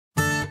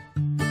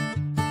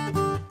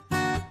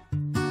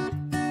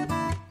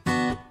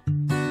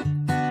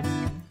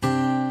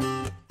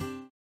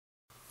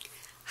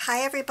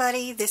Hi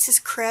everybody, this is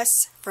Chris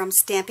from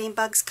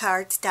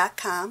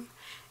StampingBugsCards.com,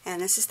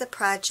 and this is the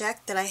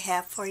project that I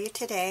have for you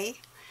today.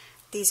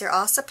 These are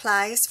all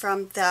supplies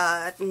from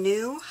the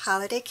new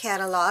holiday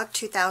catalog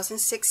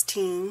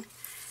 2016,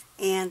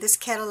 and this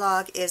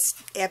catalog is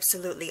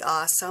absolutely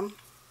awesome.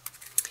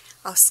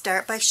 I'll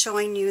start by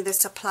showing you the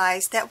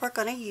supplies that we're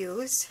going to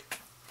use.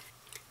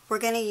 We're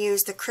going to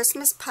use the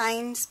Christmas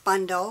Pines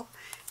bundle,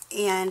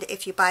 and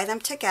if you buy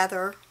them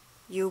together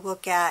you will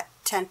get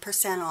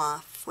 10%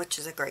 off, which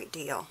is a great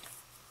deal.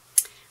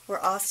 We're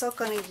also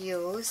going to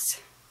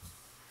use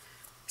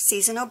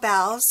Seasonal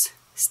Bells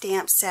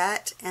stamp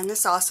set, and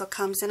this also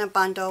comes in a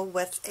bundle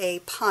with a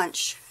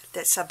punch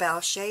that's a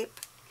bell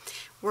shape.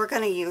 We're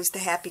going to use the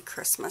Happy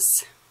Christmas.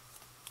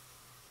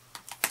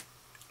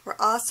 We're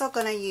also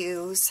going to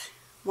use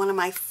one of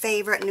my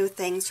favorite new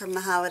things from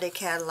the holiday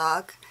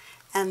catalog,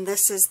 and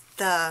this is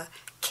the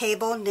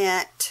cable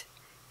knit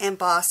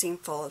embossing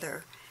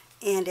folder,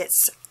 and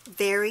it's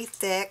very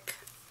thick,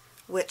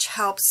 which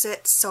helps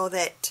it so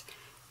that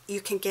you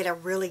can get a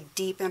really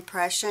deep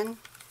impression,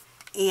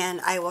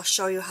 and I will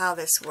show you how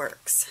this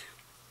works.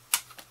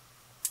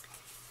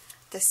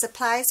 The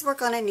supplies we're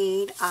going to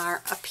need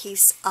are a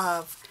piece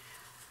of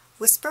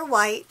Whisper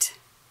White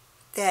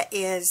that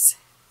is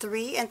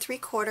 3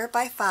 3/4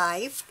 by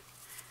 5,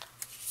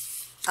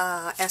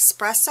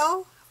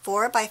 espresso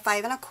 4 by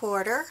 5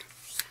 1/4,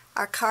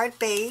 our card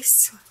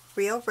base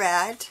real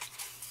red,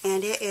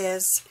 and it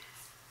is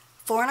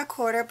 4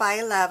 1/4 by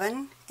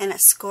 11, and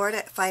it's scored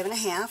at 5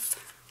 1/2.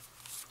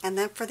 And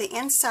then for the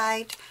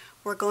inside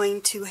we're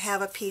going to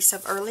have a piece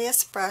of early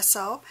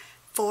espresso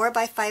 4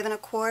 by 5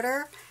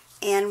 1/4,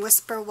 and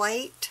Whisper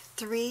White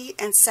 3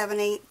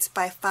 7/8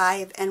 by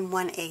 5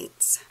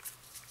 1/8.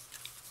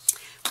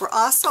 We're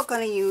also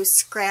going to use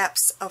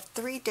scraps of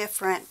 3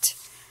 different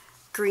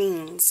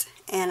greens,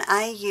 and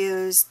I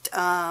used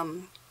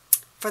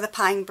for the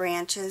pine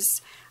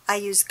branches I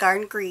used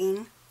Garden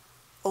Green,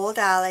 Old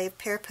Olive,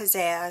 Pear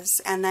Pizzazz,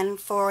 and then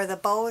for the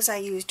bows I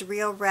used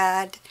Real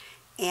Red,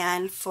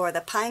 and for the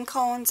pine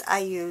cones I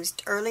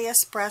used Early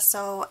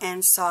Espresso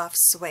and Soft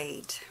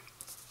Suede.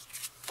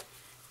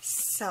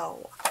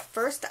 So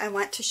first I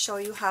want to show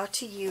you how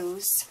to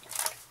use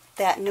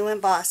that new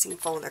embossing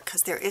folder,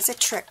 because there is a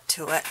trick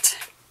to it.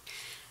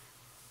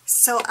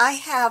 So I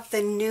have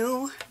the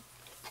new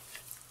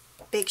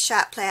Big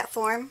Shot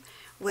platform,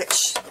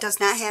 which does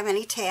not have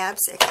any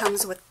tabs. It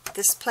comes with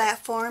this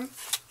platform,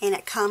 and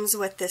it comes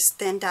with this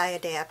thin die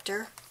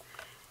adapter,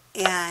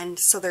 and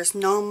so there's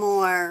no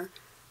more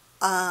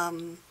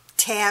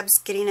tabs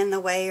getting in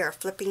the way or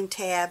flipping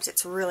tabs.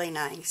 It's really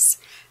nice.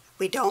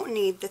 We don't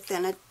need the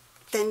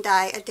thin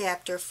die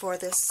adapter for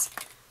this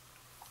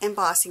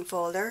embossing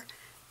folder,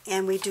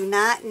 and we do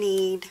not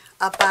need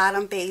a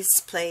bottom base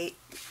plate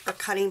or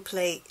cutting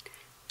plate,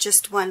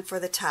 just one for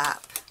the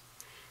top.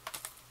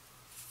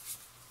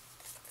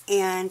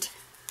 And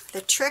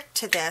the trick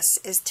to this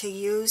is to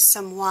use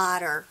some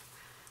water,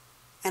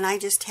 and I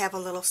just have a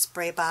little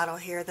spray bottle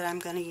here that I'm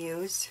going to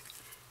use,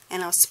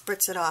 and I'll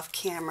spritz it off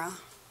camera.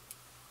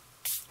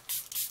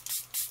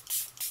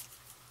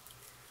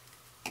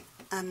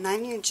 And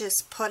then you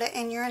just put it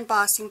in your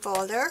embossing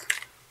folder,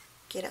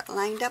 get it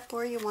lined up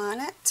where you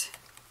want it.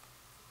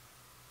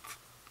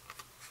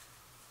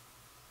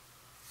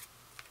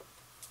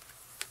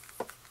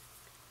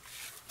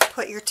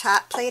 Put your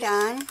top plate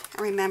on,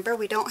 and remember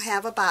we don't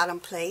have a bottom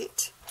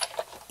plate,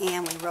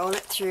 and we roll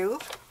it through.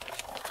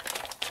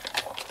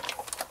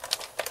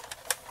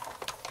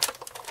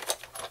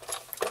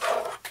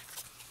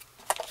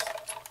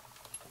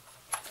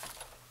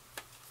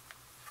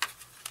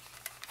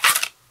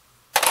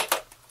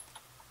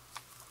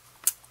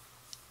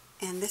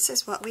 And this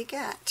is what we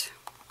get.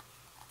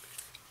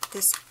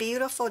 This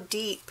beautiful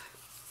deep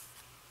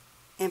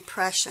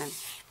impression.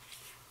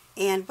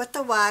 And what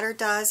the water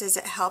does is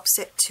it helps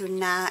it to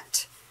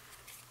not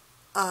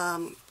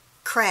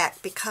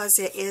crack, because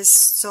it is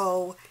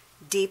so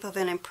deep of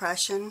an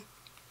impression.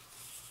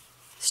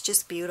 It's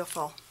just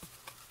beautiful.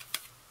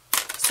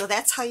 So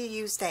that's how you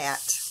use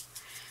that.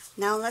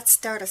 Now let's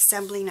start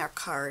assembling our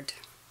card.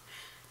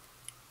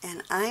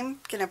 And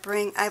I'm going to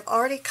bring, I've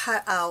already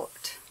cut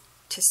out,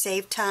 to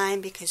save time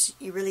because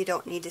you really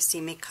don't need to see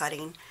me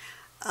cutting,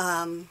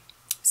 some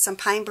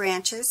pine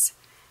branches.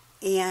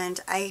 And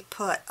I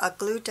put a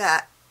glue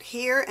dot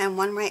here and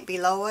one right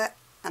below it,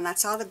 and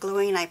that's all the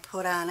gluing I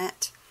put on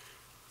it.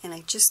 And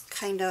I just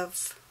kind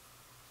of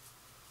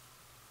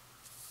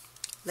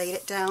laid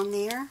it down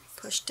there,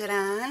 pushed it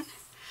on.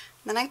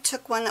 Then I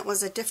took one that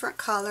was a different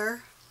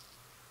color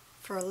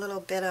for a little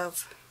bit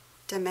of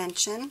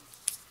dimension.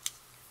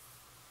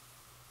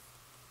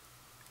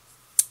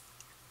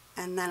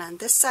 And then on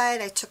this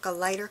side I took a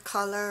lighter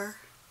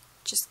color,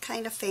 just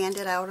kind of fanned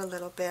it out a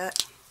little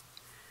bit.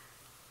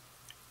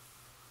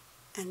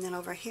 And then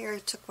over here I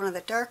took one of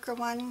the darker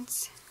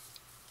ones,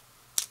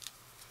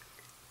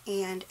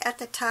 and at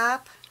the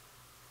top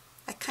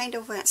I kind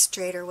of went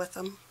straighter with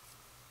them.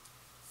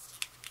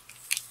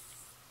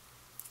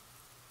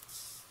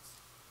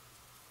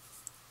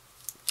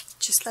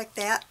 Just like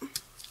that.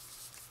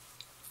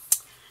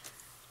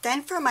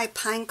 Then for my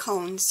pine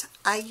cones,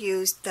 I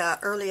used the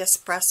early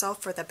espresso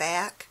for the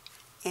back,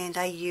 and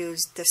I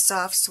used the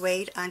soft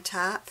suede on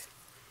top,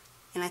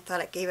 and I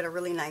thought it gave it a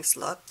really nice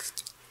look.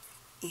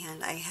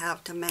 And I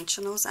have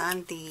dimensionals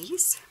on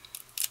these,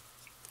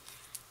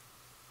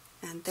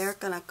 and they're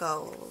gonna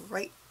go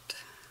right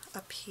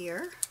up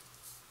here.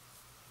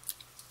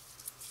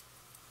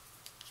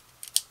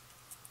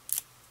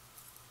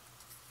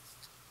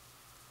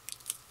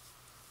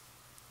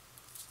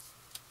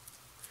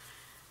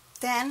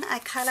 Then I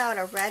cut out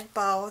a red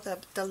bow,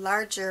 the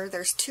larger,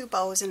 there's 2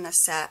 bows in the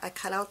set. I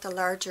cut out the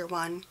larger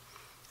one,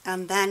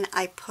 and then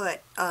I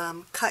put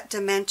cut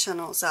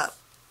dimensionals up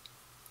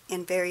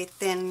in very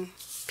thin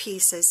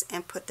pieces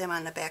and put them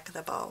on the back of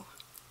the bow.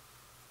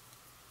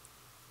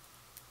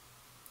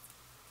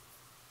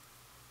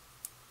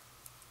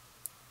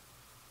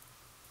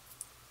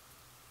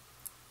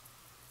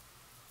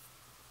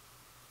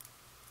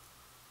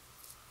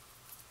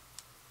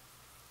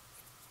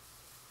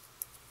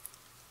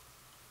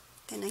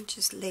 Then I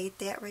just laid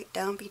that right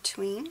down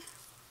between.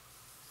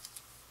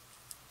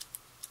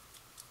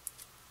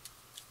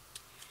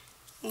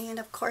 And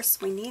of course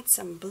we need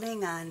some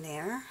bling on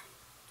there.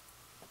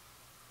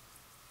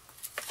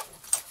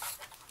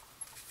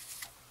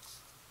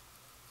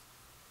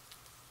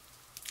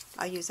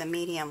 I'll use a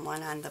medium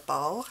one on the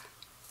bow.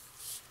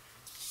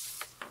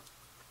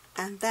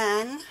 And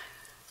then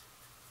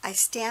I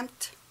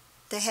stamped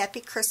the Happy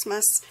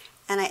Christmas,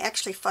 and I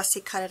actually fussy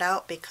cut it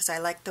out because I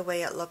like the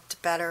way it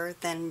looked better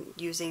than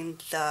using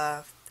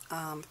the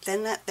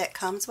thinnet that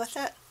comes with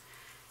it.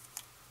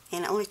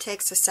 And it only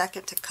takes a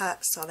second to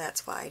cut, so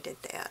that's why I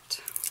did that.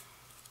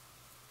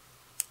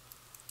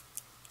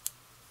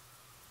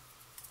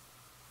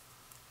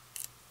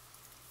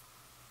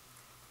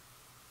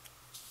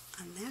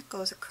 And that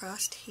goes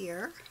across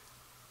here.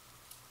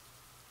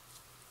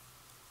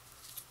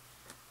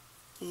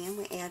 And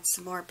we add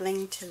some more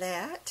bling to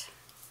that.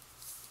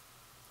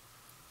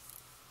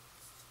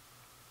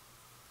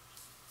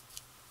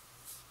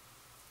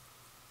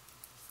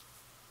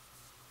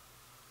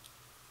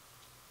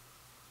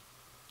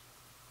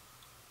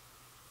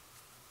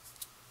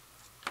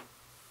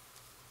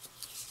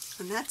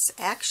 And that's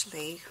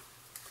actually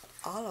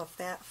all of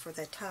that for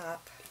the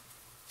top.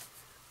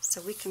 So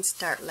we can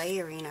start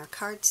layering our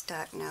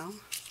cardstock now.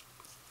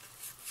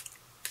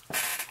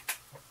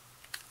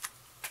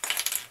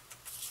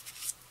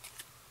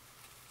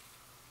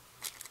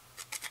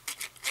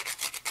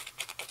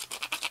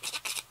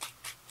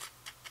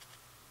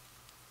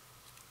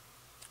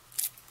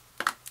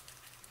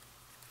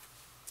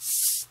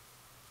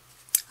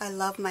 I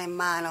love my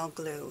mono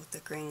glue, the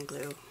green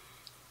glue,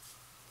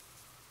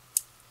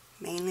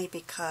 mainly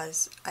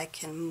because I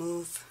can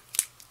move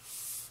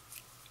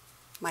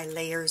my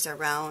layers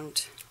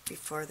around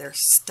before they're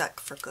stuck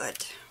for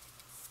good.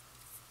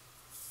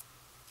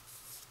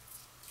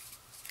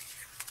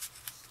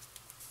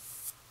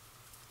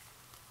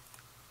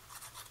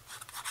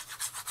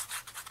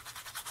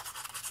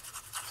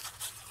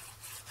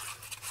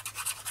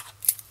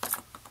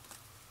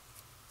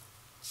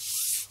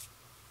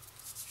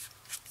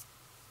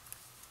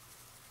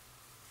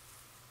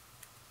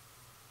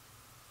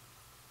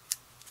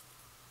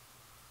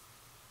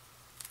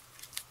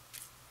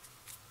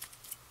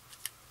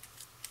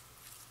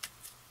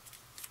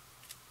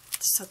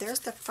 So there's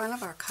the front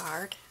of our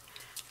card,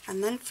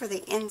 and then for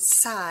the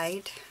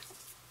inside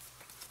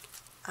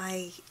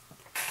I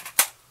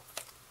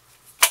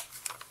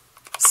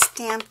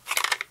stamped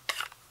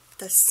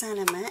the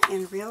sentiment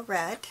in real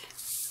red.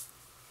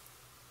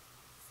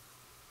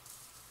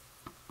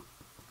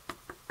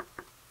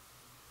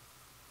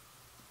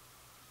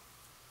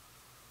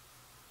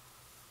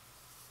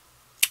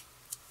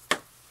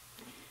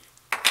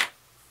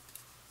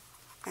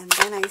 And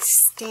then I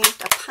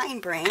stamped a pine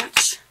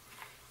branch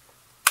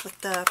with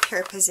the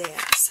pear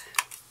pizzazz.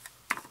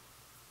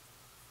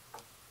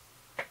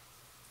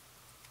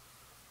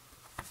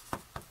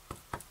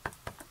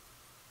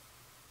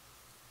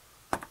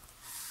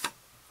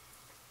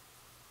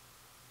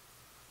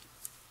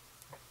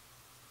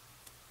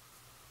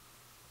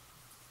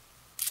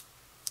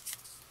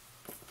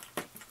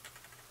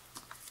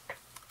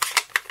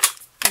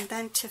 And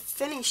then to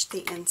finish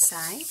the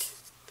inside,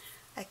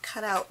 I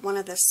cut out one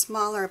of the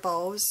smaller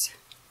bows,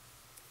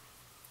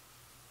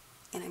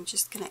 and I'm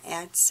just going to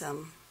add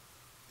some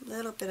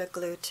little bit of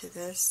glue to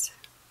this.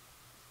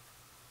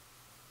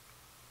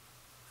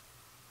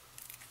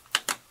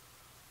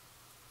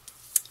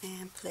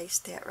 And place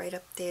that right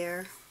up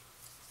there.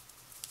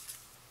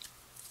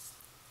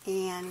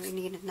 And we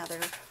need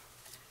another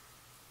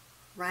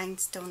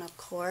rhinestone, of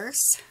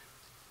course,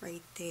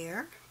 right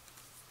there.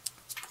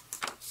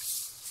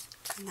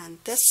 And then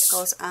this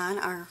goes on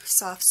our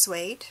soft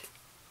suede.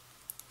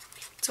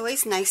 It's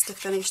always nice to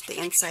finish the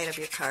inside of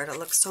your card. It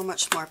looks so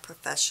much more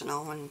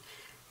professional and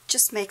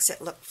just makes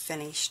it look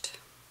finished.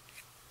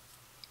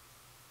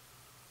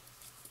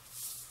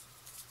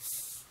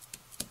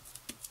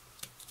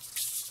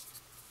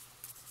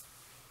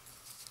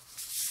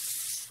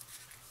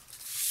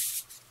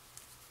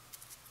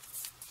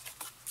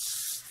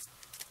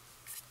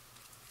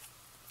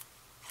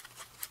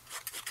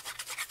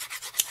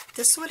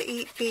 This would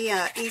be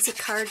an easy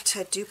card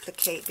to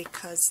duplicate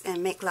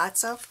and make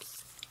lots of,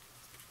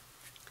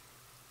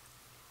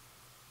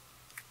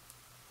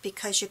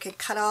 because you can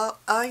cut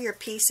all your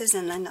pieces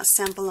and then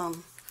assemble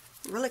them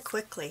really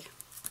quickly.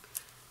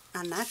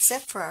 And that's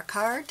it for our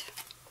card.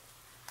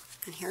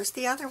 And here's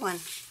the other one.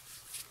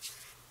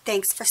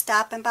 Thanks for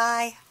stopping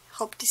by.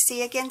 Hope to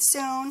see you again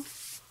soon.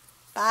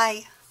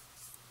 Bye.